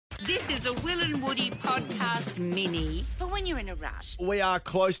This is a Will and Woody podcast mini for when you're in a rush. We are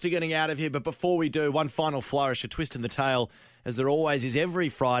close to getting out of here, but before we do, one final flourish, a twist in the tail, as there always is every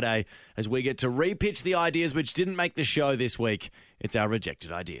Friday, as we get to repitch the ideas which didn't make the show this week. It's our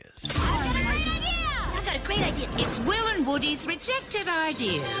rejected ideas. I've got a great idea. It's Will and Woody's rejected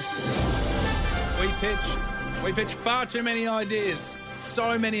ideas. We pitch far too many ideas.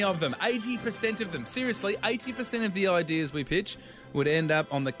 So many of them. 80% of them. Seriously, 80% of the ideas we pitch would end up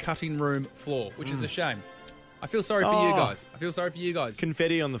on the cutting room floor, which is a shame. I feel sorry for you guys.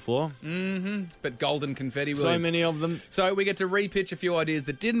 Confetti on the floor. But golden confetti. So many of them. So we get to repitch a few ideas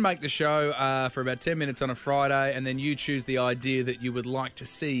that didn't make the show for about 10 minutes on a Friday, and then you choose the idea that you would like to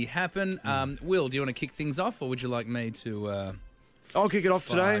see happen. Will, do you want to kick things off, or would you like me to... I'll kick it off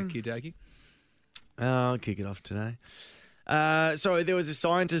today. Okie-dokie. I'll kick it off today. So there was a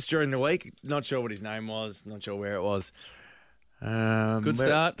scientist during the week. Not sure what his name was. Not sure where it was. Good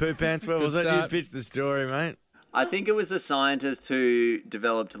start. Poo Pants, where was it? You pitched the story, mate. I think it was a scientist who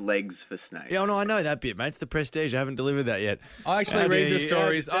developed legs for snakes. Yeah, no, I know that bit, mate. It's the prestige. I haven't delivered that yet. I actually read the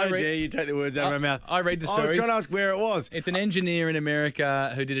stories. How dare you take the words out of my mouth. I read the stories. I was trying to ask where it was. It's an engineer in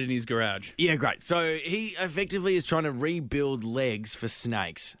America who did it in his garage. Yeah, great. So he effectively is trying to rebuild legs for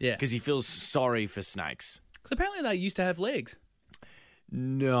snakes. Yeah. Because he feels sorry for snakes. Because apparently they used to have legs.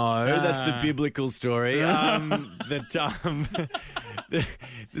 No, that's the biblical story. The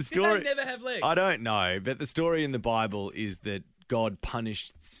story. Did they never have legs? I don't know, but the story in the Bible is that God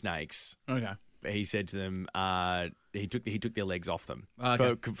punished snakes. Okay. He said to them, he took their legs off them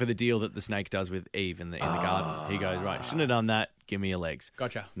Okay. for the deal that the snake does with Eve in the garden. He goes, right, shouldn't have done that. Give me your legs.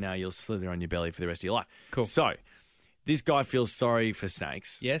 Gotcha. Now you'll slither on your belly for the rest of your life. Cool. So this guy feels sorry for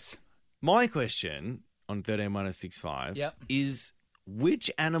snakes. Yes. My question on 131065 is, which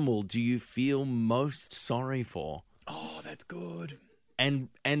animal do you feel most sorry for? Oh, that's good. And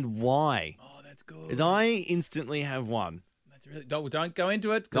why? Oh, that's good. As I instantly have one. That's really don't go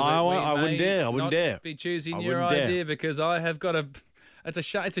into it. No, I wouldn't dare. I wouldn't dare. Be choosing I your wouldn't idea dare. because I have got a. It's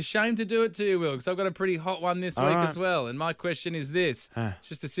a shame to do it to you, Will, because I've got a pretty hot one this week right. as well. And my question is this: it's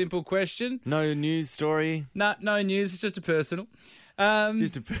just a simple question. No news story. No news. It's just a personal.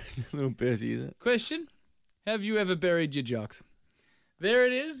 Just a little Percy, is it? Question: have you ever buried your jocks? There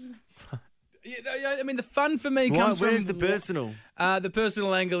it is. I mean, the fun for me comes from... Where's the personal? The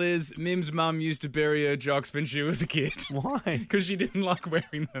personal angle is Mim's mum used to bury her jocks when she was a kid. Why? Because she didn't like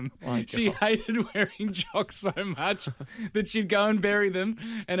wearing them. She hated wearing jocks so much that she'd go and bury them,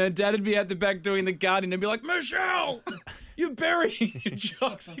 and her dad would be at the back doing the gardening and be like, Michelle, you're burying your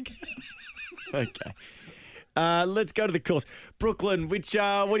jocks again. Okay. Let's go to the course. Brooklyn, what do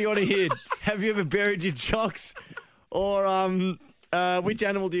you want to hear? Have you ever buried your jocks? Or which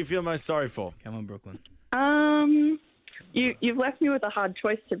animal do you feel most sorry for? Come on, Brooklyn. You've left me with a hard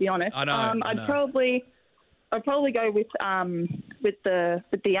choice, to be honest. I know. I'd probably go with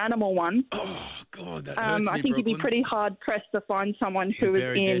the animal one. Oh God, that hurts me, I think you'd be Brooklyn. pretty hard pressed to find someone who is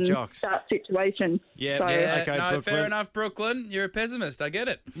buried their in jocks. that situation. Yeah, So- yeah. Okay, no, Brooklyn. fair enough, Brooklyn. You're a pessimist. I get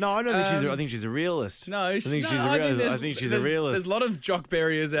it. No, I don't think I think she's a realist. No, I think she's a realist. I think she's a realist. There's a lot of jock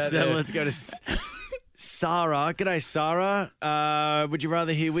barriers out So there. let's go to Sarah. G'day, Sarah. Would you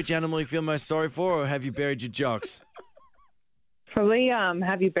rather hear which animal you feel most sorry for, or have you buried your jocks? Probably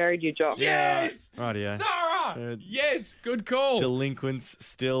have you buried your jocks? Yes! Rightio. Sarah! Yes, good call. Delinquents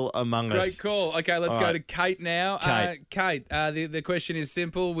still among us. Great call. Okay, let's All go right. to Kate now. Kate. The question is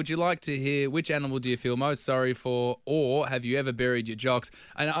simple. Would you like to hear which animal do you feel most sorry for, or have you ever buried your jocks?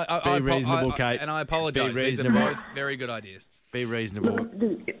 And Be reasonable, Kate. And I apologise. Be These are reasonable. both very good ideas. Be reasonable.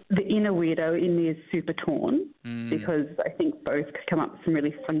 The inner weirdo in me is super torn because I think both could come up with some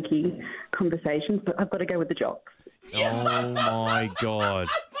really funky conversations, but I've got to go with the jocks. Oh my God.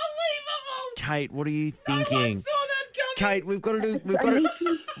 Unbelievable! Kate, what are you No one thinking? saw that coming. Kate,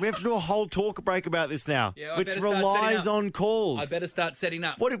 we have to do a whole talk break about this now, Yeah, I which better start setting relies up. on calls. I better start setting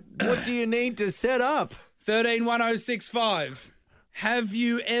up. What do you need to set up? 131065. Have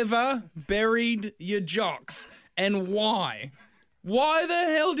you ever buried your jocks, and why? Why the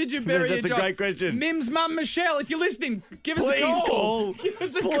hell did you bury That's your a jocks? great question. Mim's mum, Michelle, if you're listening, give us a Please call. call. Give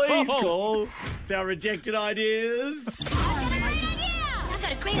us a Please call. call. It's our rejected ideas. I've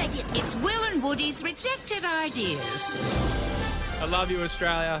got a great idea. It's Will and Woody's rejected ideas. I love you,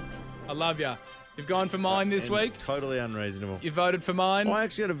 Australia. I love you. You've gone for mine this And week. Totally unreasonable. You voted for mine. I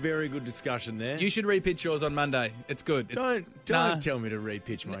actually had a very good discussion there. You should repitch yours on Monday. It's good. don't Nah. tell me to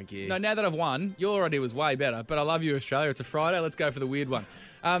repitch my gear. No, now that I've won, your idea was way better. But I love you, Australia. It's a Friday. Let's go for the weird one.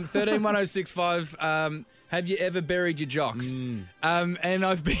 131065. Have you ever buried your jocks? And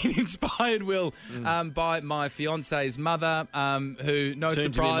I've been inspired, Will, by my fiance's mother, who, no Soon to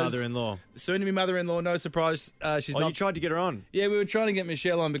be surprise, mother-in-law. soon to be mother-in-law, no surprise, she's Oh, not. you tried to get her on. Yeah, we were trying to get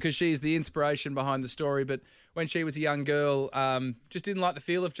Michelle on because she's the inspiration behind the story. But when she was a young girl, just didn't like the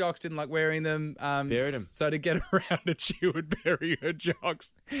feel of jocks, didn't like wearing them. Buried 'em. So to get around it, she would bury her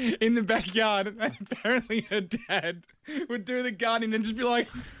jocks in the backyard. And apparently her dad would do the gardening and just be like,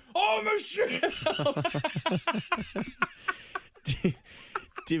 "Oh, Michelle!"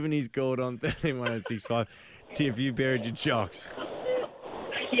 Tiffany's called on 131065. Tiff, you buried your jocks.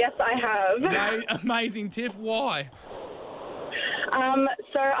 Yes, I have. Amazing, Tiff. Why?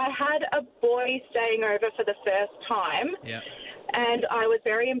 So I had a boy staying over for the first time, Yeah. and I was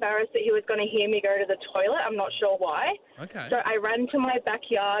very embarrassed that he was going to hear me go to the toilet. I'm not sure why. Okay. So I ran to my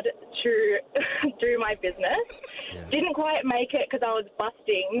backyard to do my business. Didn't quite make it because I was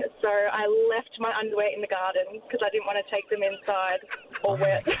busting, so I left my underwear in the garden because I didn't want to take them inside or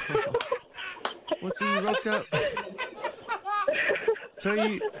wet. What's you rocked up? So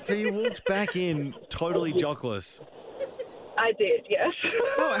you walked back in totally jockless. I did, yes.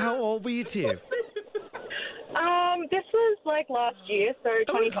 Oh, how old were you, Tiff? This was like last year, so It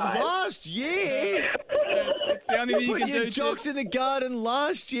was 25. last year. It's the only thing you Put can your do. jocks in the garden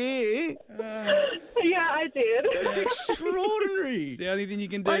last year. Yeah, I did. That's extraordinary. It's the only thing you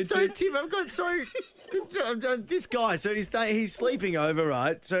can do. Wait, so Tiff. Tim, I've got this guy. So he's sleeping over,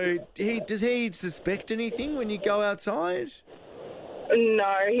 right? So does he suspect anything when you go outside?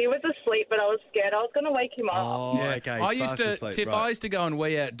 No, he was asleep, but I was scared. I was going to wake him up. Oh, Yeah. okay. I he's used fast to, asleep, Tiff. right. I used to go and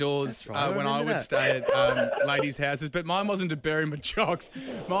wee outdoors That's right, I when I remember would that. stay at ladies' houses, but mine wasn't to bury my jocks.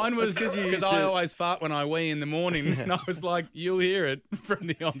 Mine was 'cause you because used I to- always fart when I wee in the morning, and I was like, "You'll hear it from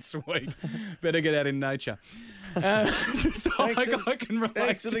the ensuite. Better get out in nature." So I can relate.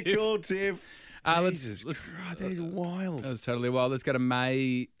 Thanks for the Tiff. call, Tiff. Let's. God, that is wild. That was totally wild. Let's go to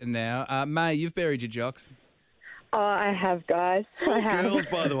May now. May, you've buried your jocks. Oh, I have, guys. I have. Girls,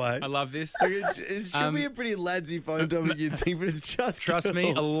 by the way. I love this. It should be a pretty ladsy phone topic, you'd think, but it's just Trust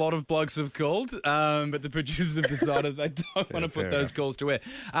me, a girls. lot of blokes have called, but the producers have decided they don't want to put fair those enough. calls to air.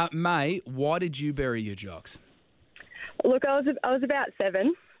 May, why did you bury your jocks? Look, I was about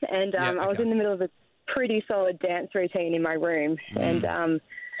 7, and Yeah, I was okay. in the middle of a pretty solid dance routine in my room, and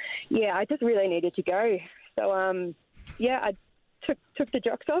yeah, I just really needed to go. So yeah, I took the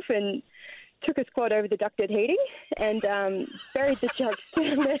jocks off and took a squad over the ducted heating and buried the jocks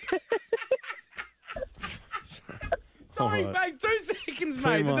down there. Sorry, All right. mate. 2 seconds,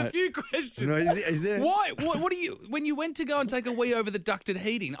 mate. There's a mate. few questions. No, is there? Why? What do you? When you went to go and take a wee over the ducted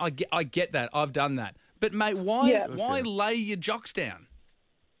heating, I get that. I've done that. But mate, why? Yeah. Why lay your jocks down?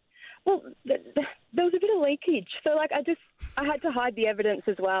 Well, there was a bit of leakage, so like I had to hide the evidence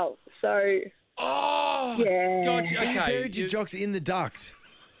as well. So Oh, Yeah. Gotcha. So Okay. you buried your jocks in the duct?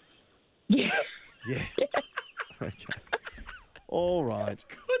 yeah. Yeah. Okay. All right.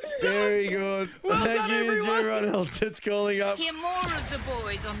 Very good. Well Thank done, you to everyone. everyone else that's calling up. Hear more of the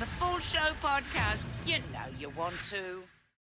boys on the Full Show podcast. You know you want to.